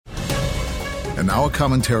And now a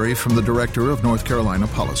commentary from the director of North Carolina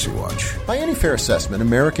Policy Watch. By any fair assessment,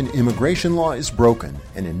 American immigration law is broken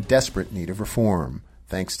and in desperate need of reform.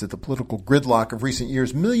 Thanks to the political gridlock of recent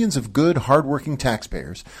years, millions of good, hard-working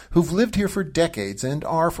taxpayers who've lived here for decades and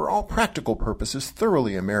are, for all practical purposes,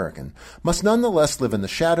 thoroughly American, must nonetheless live in the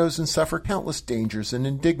shadows and suffer countless dangers and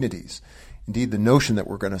indignities. Indeed, the notion that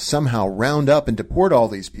we're going to somehow round up and deport all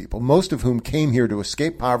these people, most of whom came here to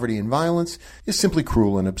escape poverty and violence, is simply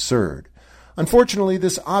cruel and absurd. Unfortunately,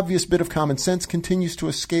 this obvious bit of common sense continues to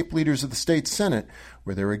escape leaders of the state Senate,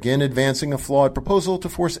 where they're again advancing a flawed proposal to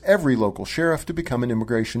force every local sheriff to become an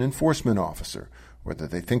immigration enforcement officer, whether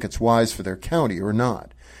they think it's wise for their county or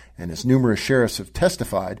not. And as numerous sheriffs have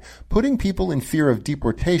testified, putting people in fear of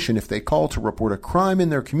deportation if they call to report a crime in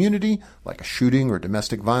their community, like a shooting or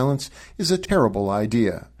domestic violence, is a terrible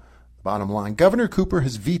idea. Bottom line, Governor Cooper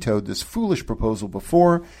has vetoed this foolish proposal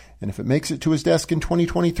before, and if it makes it to his desk in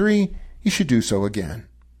 2023, he should do so again.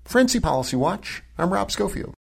 For NC Policy Watch, I'm Rob Schofield.